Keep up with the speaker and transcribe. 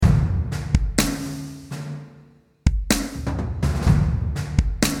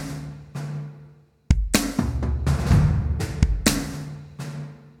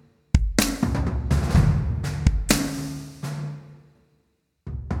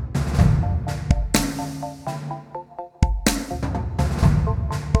Hello,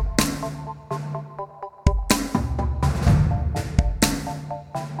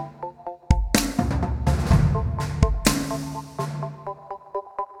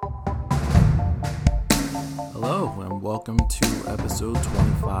 and welcome to episode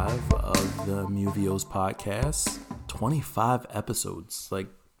 25 of the Muvios podcast. 25 episodes. Like,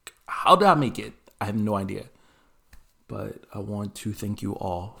 how did I make it? I have no idea. But I want to thank you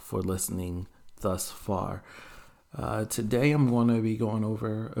all for listening thus far. Today I'm going to be going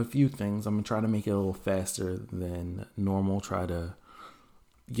over a few things. I'm going to try to make it a little faster than normal. Try to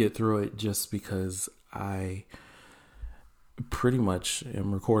get through it just because I pretty much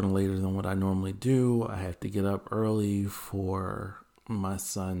am recording later than what I normally do. I have to get up early for my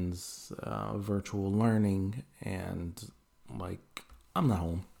son's virtual learning, and I'm not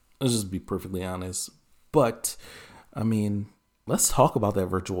home. Let's just be perfectly honest. But I mean, let's talk about that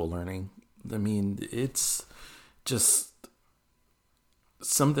virtual learning. I mean, it's just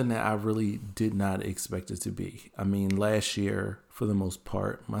something that I really did not expect it to be. I mean, last year, for the most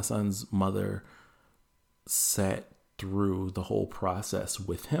part, my son's mother sat through the whole process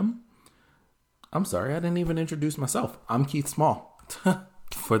with him. I'm sorry, I didn't even introduce myself. I'm Keith Small.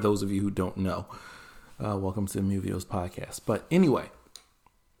 For those of you who don't know, welcome to the Muvios podcast. But anyway,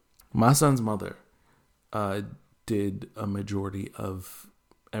 my son's mother did a majority of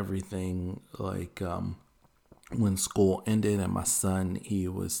everything. When school ended, and my son, he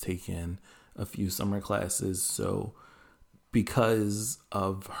was taking a few summer classes. So because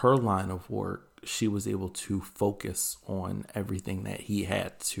of her line of work, she was able to focus on everything that he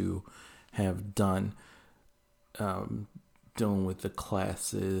had to have done, dealing with the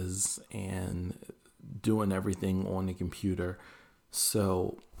classes and doing everything on the computer.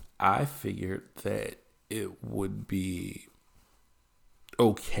 So I figured that it would be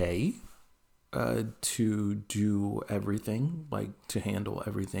okay to do everything, to handle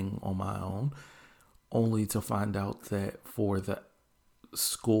everything on my own, only to find out that for the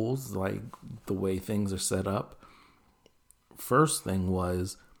schools, the way things are set up, first thing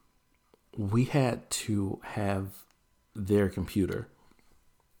was we had to have their computer.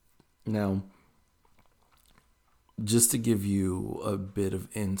 Now, just to give you a bit of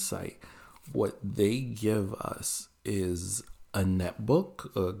insight, what they give us is a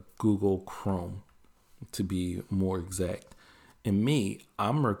netbook, a Google Chrome, to be more exact. And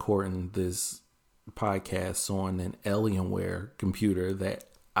I'm recording this podcast on an Alienware computer that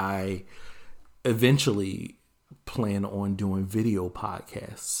I eventually plan on doing video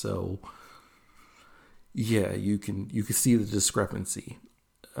podcasts. So yeah, you can see the discrepancy.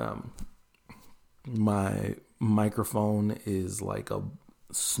 My microphone is like a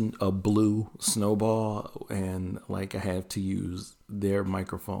blue snowball, and I have to use their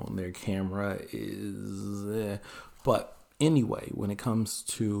microphone. Their camera is but anyway, when it comes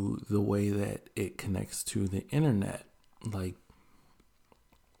to the way that it connects to the internet,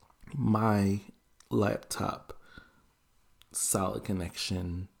 my laptop, solid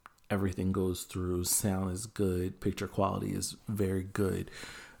connection, everything goes through, sound is good, picture quality is very good.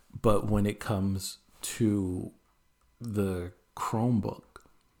 But when it comes to the Chromebook,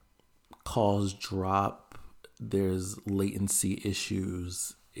 calls drop, there's latency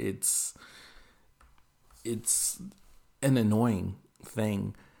issues. It's an annoying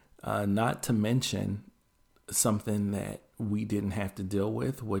thing, not to mention something that we didn't have to deal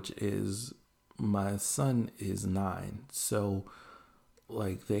with, which is my son is 9. So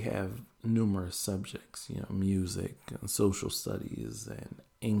they have numerous subjects, music and social studies and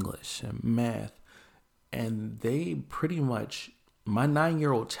English and math. And they pretty much, my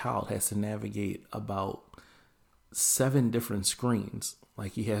 9-year-old child has to navigate about 7 different screens.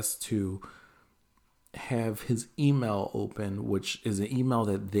 He has to have his email open, which is an email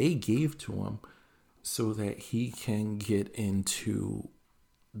that they gave to him, so that he can get into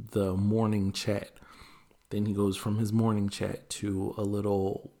the morning chat. Then he goes from his morning chat to a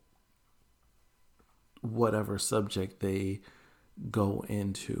little whatever subject they go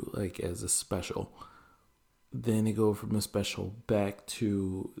into, as a special. Then they go from a special back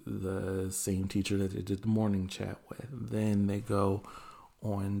to the same teacher that they did the morning chat with. Then they go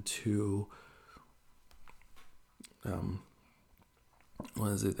on to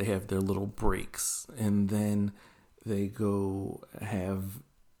they have their little breaks, and then they go have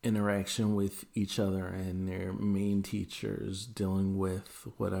interaction with each other and their main teachers dealing with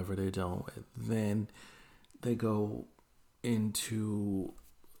whatever they're dealing with. Then they go into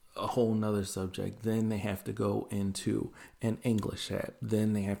a whole nother subject. Then they have to go into an English app.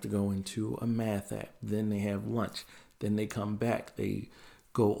 Then they have to go into a math app. Then they have lunch. Then they come back. They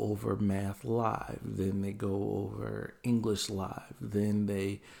go over math live, then they go over English live, then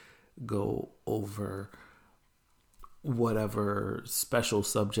they go over whatever special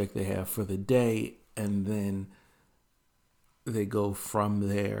subject they have for the day, and then they go from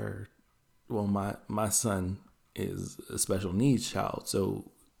there. Well, my son is a special needs child,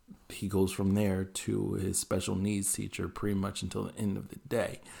 so he goes from there to his special needs teacher pretty much until the end of the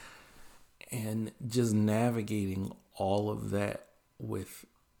day. And just navigating all of that with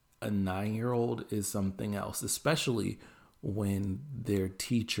a 9-year-old is something else, especially when their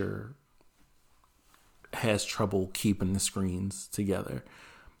teacher has trouble keeping the screens together.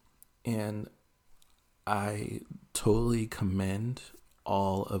 And I totally commend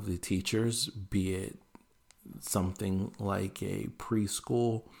all of the teachers, be it something like a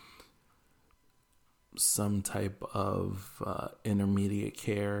preschool, some type of intermediate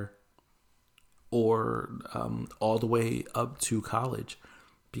care, or all the way up to college,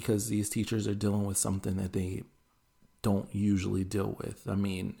 because these teachers are dealing with something that they don't usually deal with. I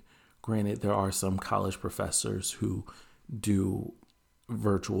mean, granted, there are some college professors who do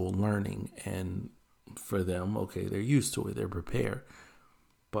virtual learning, and for them, okay, they're used to it, they're prepared.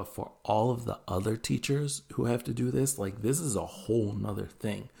 But for all of the other teachers who have to do this, like, this is a whole nother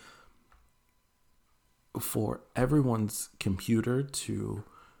thing. For everyone's computer to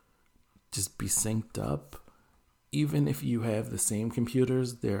just be synced up, even if you have the same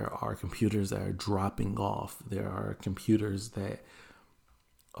computers, there are computers that are dropping off. There are computers that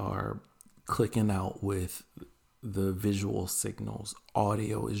are clicking out with the visual signals.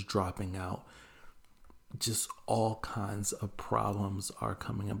 Audio is dropping out. Just all kinds of problems are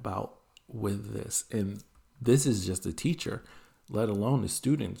coming about with this. And this is just a teacher, let alone the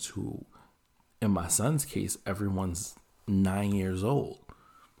students who, in my son's case, everyone's 9 years old.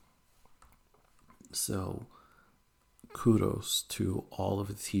 So kudos to all of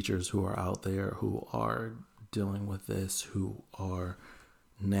the teachers who are out there, who are dealing with this, who are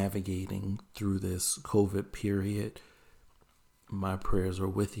navigating through this COVID period. My prayers are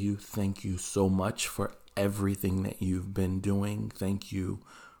with you. Thank you so much for everything that you've been doing. Thank you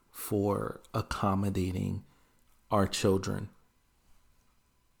for accommodating our children,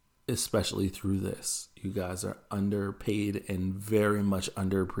 especially through this. You guys are underpaid and very much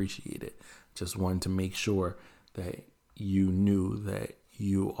underappreciated. Just wanted to make sure that you knew that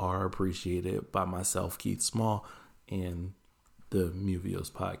you are appreciated by myself, Keith Small, and the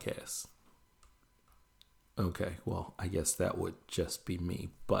Muvios podcast. Okay, well, I guess that would just be me,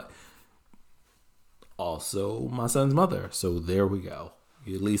 but also my son's mother. So there we go.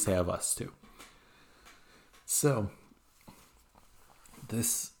 You at least have us too. So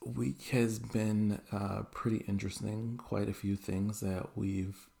this week has been pretty interesting. Quite a few things that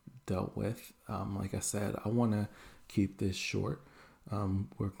we've dealt with. Like I said, I want to keep this short.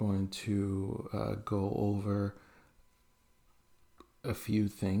 We're going to go over a few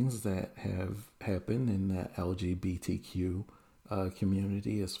things that have happened in the LGBTQ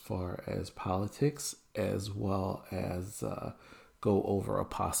community as far as politics, as well as go over a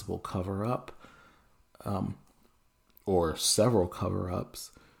possible cover-up or several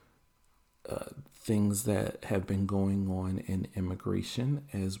cover-ups, things that have been going on in immigration,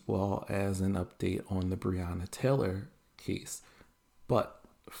 as well as an update on the Breonna Taylor case. But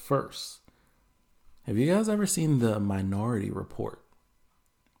first, have you guys ever seen the Minority Report?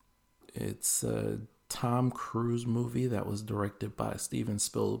 It's a Tom Cruise movie that was directed by Steven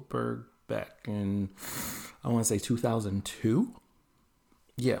Spielberg back in, I want to say 2002.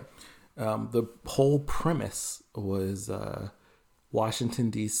 Yeah. The whole premise was Washington,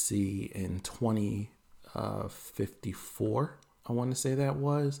 D.C. in 2054, I want to say that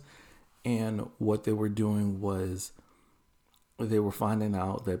was. And what they were doing was they were finding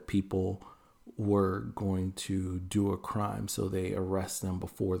out that people were going to do a crime, so they arrest them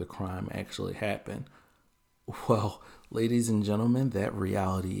before the crime actually happened. Well, ladies and gentlemen, that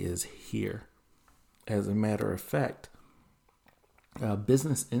reality is here. As a matter of fact,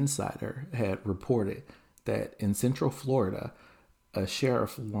 Business Insider had reported that in Central Florida, a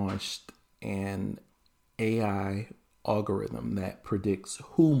sheriff launched an AI algorithm that predicts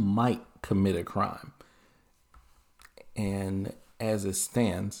who might commit a crime. And as it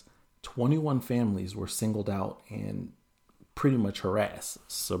stands, 21 families were singled out and pretty much harassed.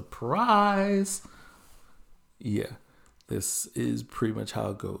 Surprise! Yeah, this is pretty much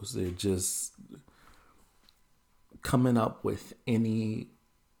how it goes. They're just coming up with anything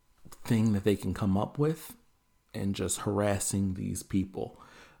that they can come up with and just harassing these people.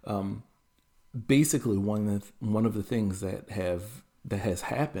 Basically, one of the things that has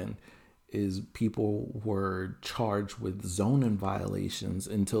happened is people were charged with zoning violations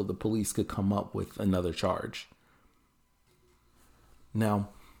until the police could come up with another charge. Now,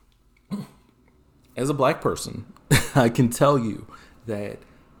 as a black person, I can tell you that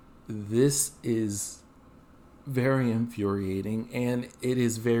this is very infuriating and it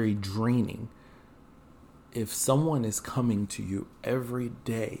is very draining. If someone is coming to you every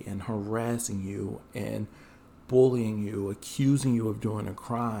day and harassing you and bullying you, accusing you of doing a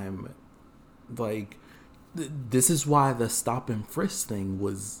crime, like, this is why the stop and frisk thing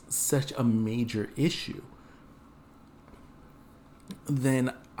was such a major issue.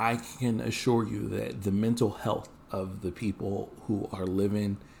 Then I can assure you that the mental health of the people who are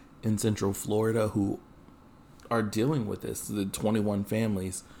living in Central Florida, who are dealing with this, the 21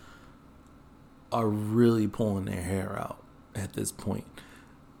 families, are really pulling their hair out at this point.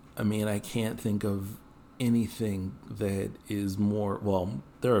 I mean, I can't think of anything that is more, well,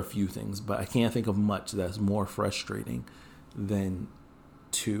 there are a few things, but I can't think of much that's more frustrating than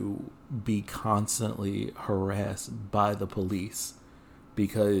to be constantly harassed by the police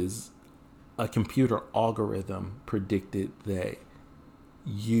because a computer algorithm predicted that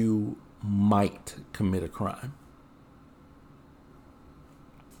you might commit a crime.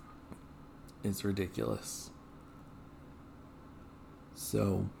 It's ridiculous.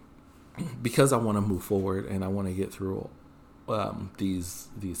 So, because I want to move forward and I want to get through these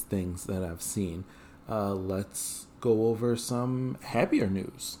things that I've seen, let's go over some happier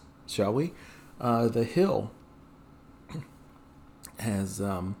news, shall we? The Hill has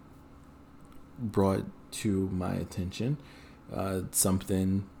brought to my attention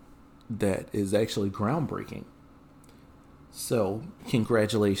something that is actually groundbreaking. So,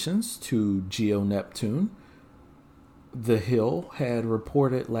 congratulations to GeoNeptune. The Hill had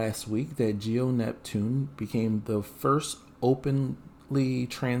reported last week that GeoNeptune became the first openly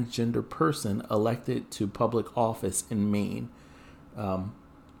transgender person elected to public office in Maine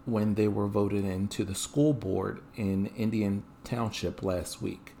when they were voted into the school board in Indian Township last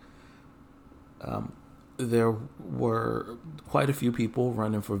week. There were quite a few people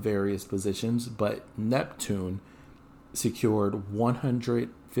running for various positions, but Neptune secured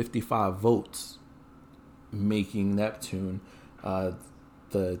 155 votes, making Neptune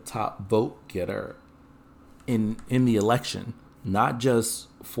the top vote getter in the election, not just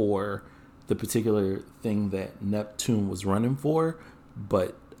for the particular thing that Neptune was running for,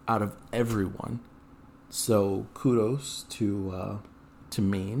 but out of everyone. So kudos to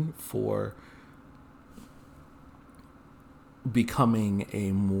Maine for becoming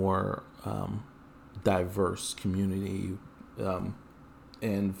a more diverse community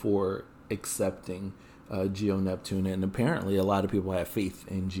and for accepting GeoNeptune. And apparently a lot of people have faith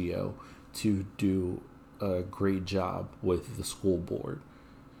in Geo to do a great job with the school board.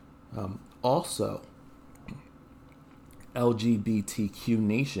 Also, LGBTQ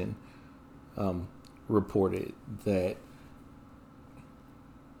Nation reported that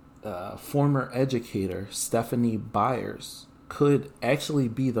former educator Stephanie Byers could actually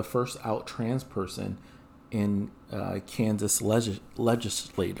be the first out trans person in Kansas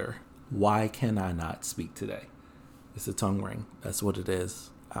legislature. Why can I not speak today? It's a tongue ring. That's what it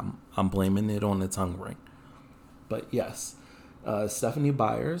is. I'm blaming it on the tongue ring. But yes, Stephanie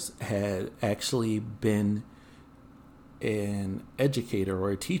Byers had actually been an educator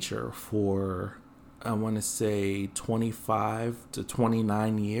or a teacher for, I want to say, 25 to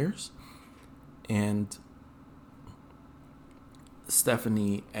 29 years. And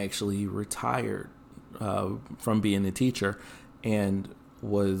Stephanie actually retired from being a teacher and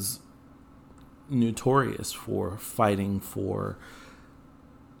was notorious for fighting for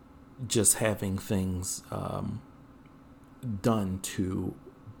just having things done to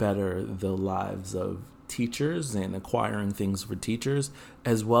better the lives of teachers and acquiring things for teachers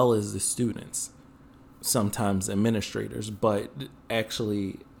as well as the students, sometimes administrators, but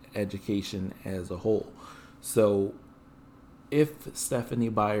actually education as a whole. So if Stephanie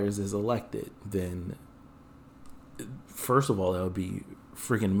Byers is elected, then first of all, that would be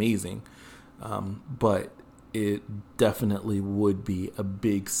freaking amazing. But it definitely would be a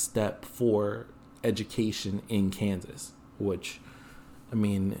big step for education in Kansas, which, I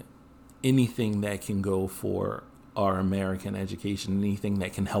mean, anything that can go for our American education, anything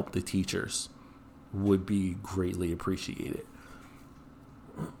that can help the teachers would be greatly appreciated,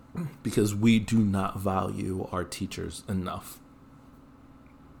 because we do not value our teachers enough.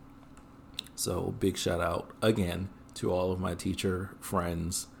 So big shout out again to all of my teacher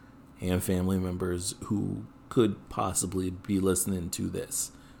friends and family members who could possibly be listening to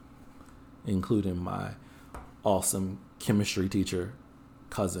this, including my awesome chemistry teacher,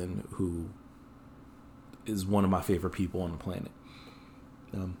 cousin who is one of my favorite people on the planet.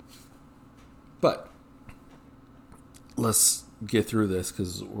 But let's get through this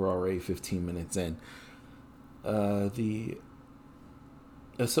because we're already 15 minutes in. The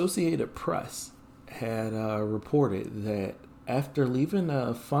Associated Press had reported that after leaving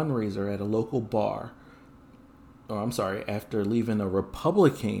a fundraiser at a local bar, after leaving a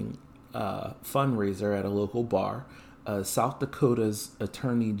Republican fundraiser at a local bar, South Dakota's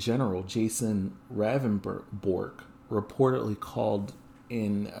Attorney General Jason Ravenborg reportedly called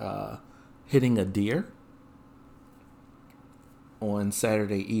in hitting a deer on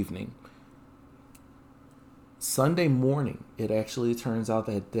Saturday evening. Sunday morning, it actually turns out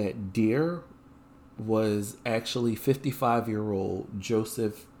that that deer was actually 55-year-old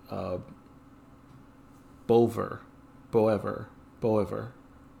Joseph Boever.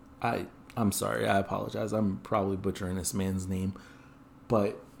 I'm sorry, I apologize. I'm probably butchering this man's name.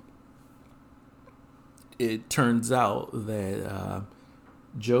 But it turns out that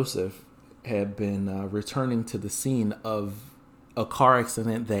Joseph had been returning to the scene of a car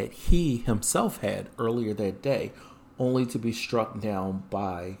accident that he himself had earlier that day, only to be struck down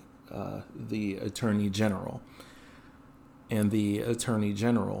by the Attorney General. And the Attorney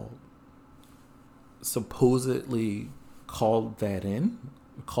General supposedly called in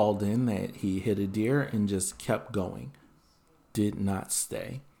that he hit a deer and just kept going. Did not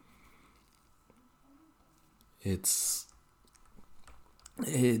stay. It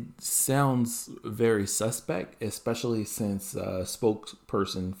sounds very suspect, especially since a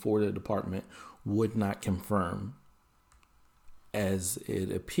spokesperson for the department would not confirm. As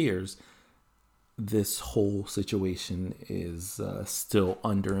it appears, this whole situation is still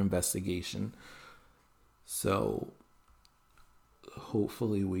under investigation. So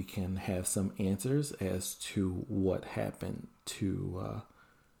hopefully we can have some answers as to what happened to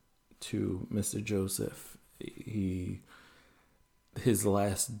Mr. Joseph. His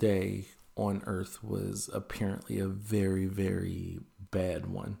last day on Earth was apparently a very, very bad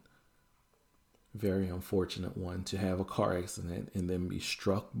one. Very unfortunate one, to have a car accident and then be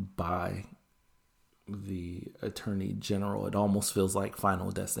struck by the Attorney General. It almost feels like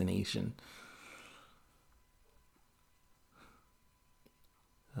Final Destination.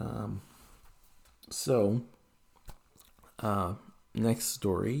 Next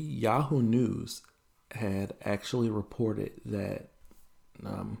story, Yahoo News had actually reported that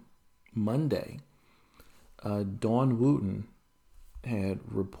Monday, Dawn Wooten had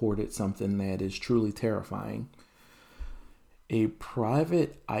reported something that is truly terrifying. A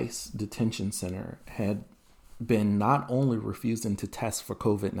private ICE detention center had been not only refusing to test for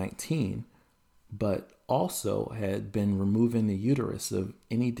COVID-19, but also had been removing the uterus of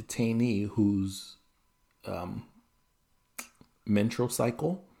any detainee whose menstrual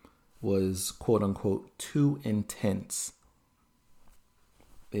cycle was quote unquote too intense.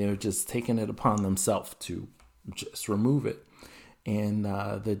 They're just taking it upon themselves to just remove it. And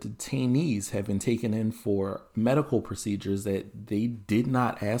the detainees have been taken in for medical procedures that they did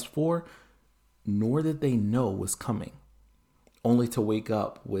not ask for, nor did they know was coming, only to wake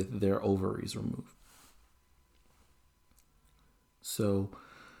up with their ovaries removed. So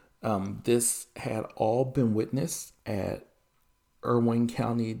this had all been witnessed at Irwin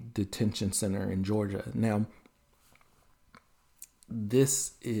County Detention Center in Georgia. Now,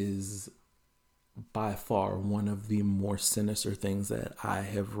 this is by far one of the more sinister things that I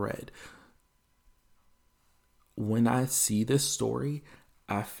have read. When I see this story,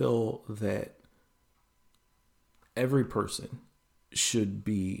 I feel that every person should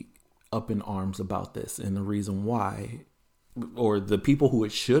be up in arms about this. And the reason why, or the people who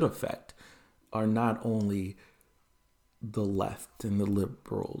it should affect, are not only the left and the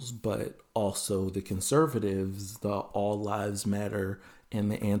liberals, but also the conservatives, the All Lives Matter, and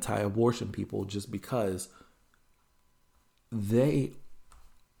the anti-abortion people, just because they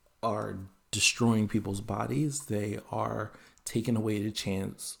are destroying people's bodies. They are taking away the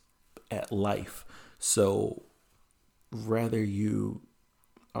chance at life. So whether you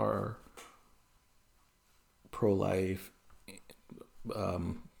are pro-life,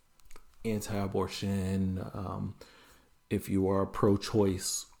 anti-abortion, if you are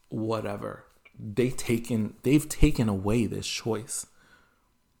pro-choice, whatever, they've taken away this choice.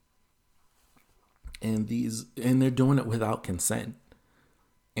 And they're doing it without consent.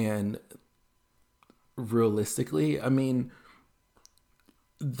 And realistically, I mean,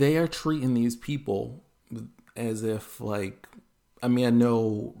 they are treating these people as if, like, I mean, I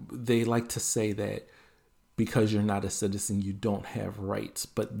know they like to say that because you're not a citizen, you don't have rights,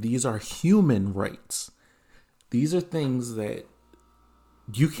 but these are human rights. These are things that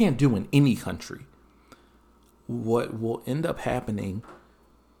you can't do in any country. What will end up happening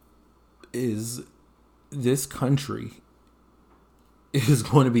is this country is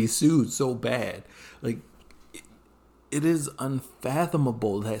going to be sued so bad. Like, it is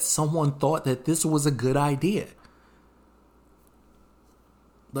unfathomable that someone thought that this was a good idea.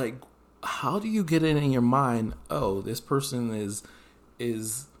 Like, how do you get it in your mind, oh, this person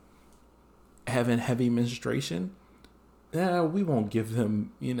is having heavy menstruation? We won't give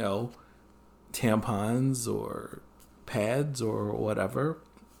them, tampons or pads or whatever.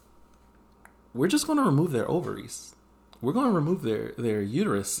 We're just going to remove their ovaries. We're going to remove their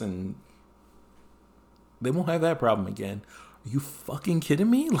uterus, and they won't have that problem again. Are you fucking kidding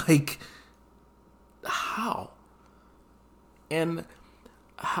me? Like, how? And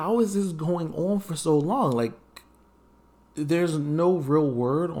how is this going on for so long? Like, there's no real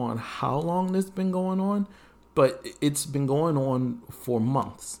word on how long this has been going on, but it's been going on for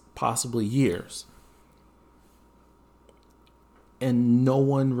months, possibly years. And no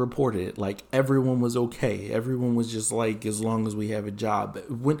one reported it. Like, everyone was okay. Everyone was just like, as long as we have a job.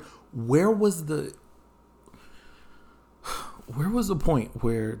 Where was the point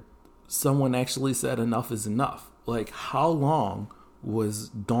where someone actually said enough is enough? Like, how long was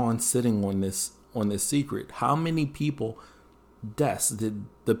Dawn sitting on this secret? How many people deaths did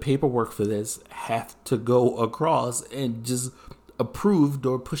the paperwork for this have to go across and just approved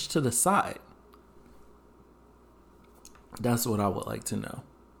or pushed to the side? That's what I would like to know.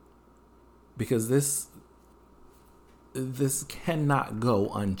 Because this cannot go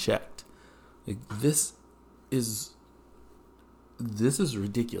unchecked. Like, this is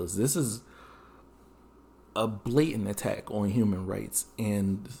ridiculous. This is a blatant attack on human rights,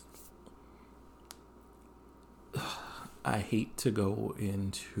 and I hate to go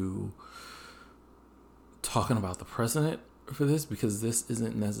into talking about the president for this, because this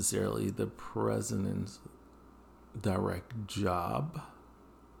isn't necessarily the president's direct job,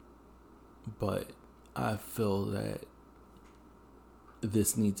 but I feel that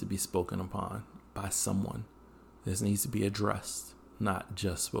this needs to be spoken upon by someone. This needs to be addressed, not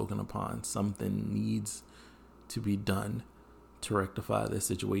just spoken upon. Something needs to be done to rectify this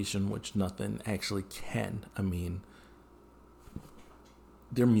situation, which nothing actually can. I mean,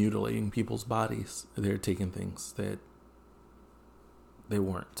 they're mutilating people's bodies. They're taking things that they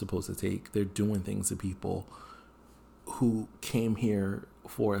weren't supposed to take. They're doing things to people who came here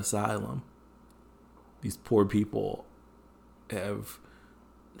for asylum. These poor people have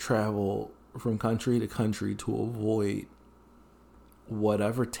traveled from country to country to avoid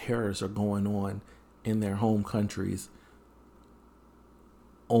whatever terrors are going on in their home countries,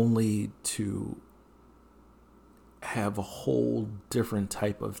 only to have a whole different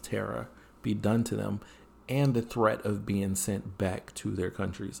type of terror be done to them, and the threat of being sent back to their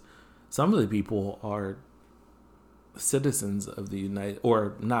countries. Some of the people are citizens of the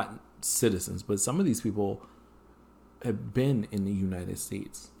or not citizens, but some of these people have been in the United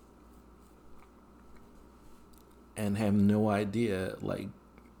States and have no idea, like,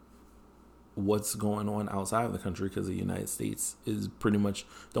 what's going on outside of the country, because the United States is pretty much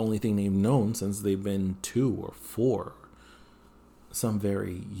the only thing they've known since they've been 2 or 4, some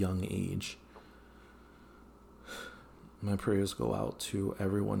very young age. My prayers go out to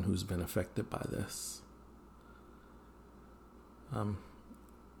everyone who's been affected by this.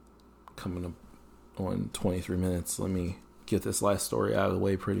 Coming up on 23 minutes. Let me get this last story out of the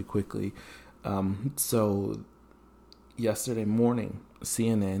way pretty quickly. So yesterday morning,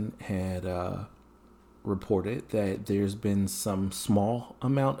 CNN had reported that there's been some small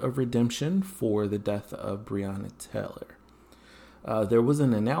amount of redemption for the death of Breonna Taylor. There was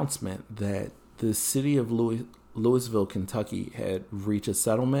an announcement that the city of Louisville, Kentucky had reached a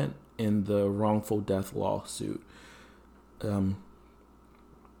settlement in the wrongful death lawsuit.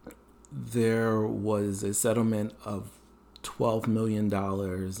 There was a settlement of $12 million,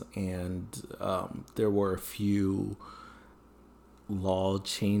 and there were a few law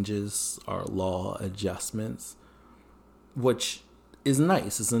changes or law adjustments, which is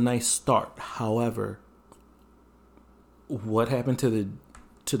nice. It's a nice start. However, what happened to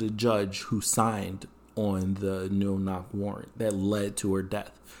the judge who signed on the no-knock warrant that led to her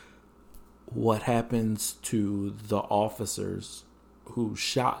death? What happens to the officers who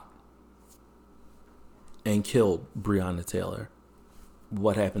shot and killed Breonna Taylor?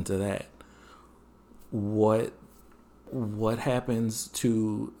 What happened to that? What happens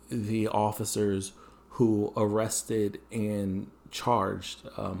to the officers who arrested and charged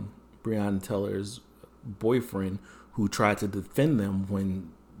Breonna Taylor's boyfriend, who tried to defend them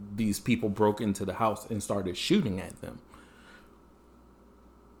when these people broke into the house and started shooting at them?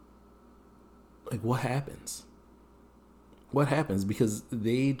 Like, what happens? What happens? Because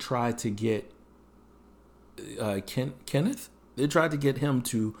they tried to get Kenneth. They tried to get him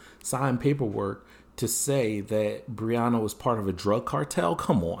to sign paperwork to say that Brianna was part of a drug cartel.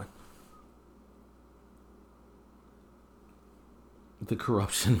 Come on. The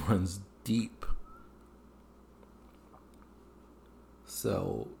corruption runs deep.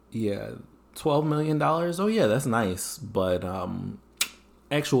 So, yeah, $12 million. Oh, yeah, that's nice. But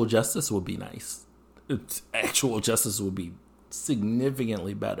actual justice would be nice. Actual justice would be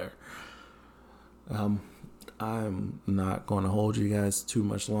significantly better. I'm not going to hold you guys too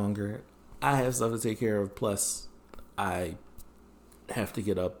much longer. I have stuff to take care of. Plus, I have to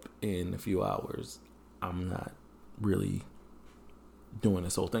get up in a few hours. I'm not really doing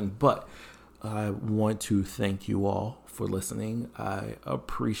this whole thing, but I want to thank you all for listening. I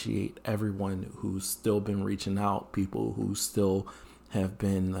appreciate everyone who's still been reaching out, people who still have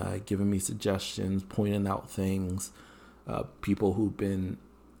been giving me suggestions, pointing out things, people who've been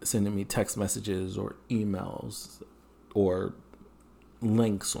sending me text messages or emails or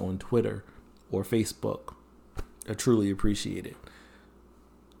links on Twitter or Facebook. I truly appreciate it.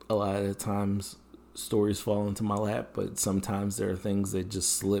 A lot of the times stories fall into my lap, but sometimes there are things that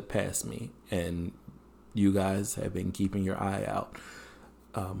just slip past me, and you guys have been keeping your eye out.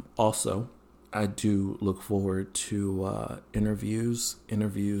 Also, I do look forward to interviews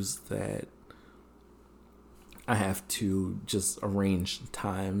that I have to just arrange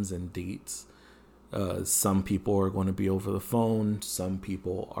times and dates. Some people are going to be over the phone. Some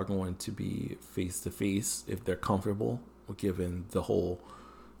people are going to be face-to-face if they're comfortable, given the whole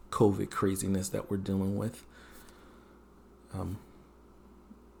COVID craziness that we're dealing with.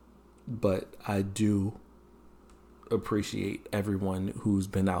 But I do appreciate everyone who's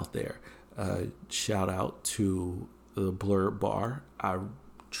been out there. Shout out to the Blurred Bar. I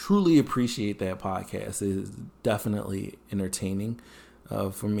truly appreciate that podcast. It is definitely entertaining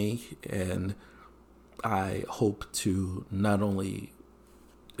for me, and I hope to not only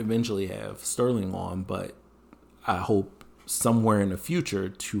eventually have Sterling on, but I hope somewhere in the future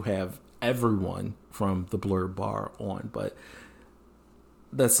to have everyone from the Blurred Bar on, but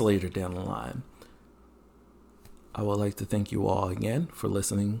that's later down the line. I would like to thank you all again for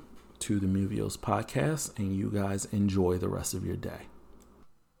listening to the Movios podcast, and you guys enjoy the rest of your day.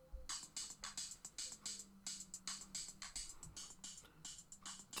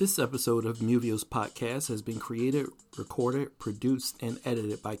 This episode of Movios podcast has been created, recorded, produced, and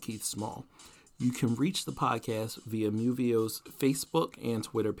edited by Keith Small. You can reach the podcast via Movios Facebook and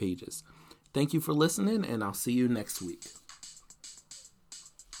Twitter pages. Thank you for listening, and I'll see you next week.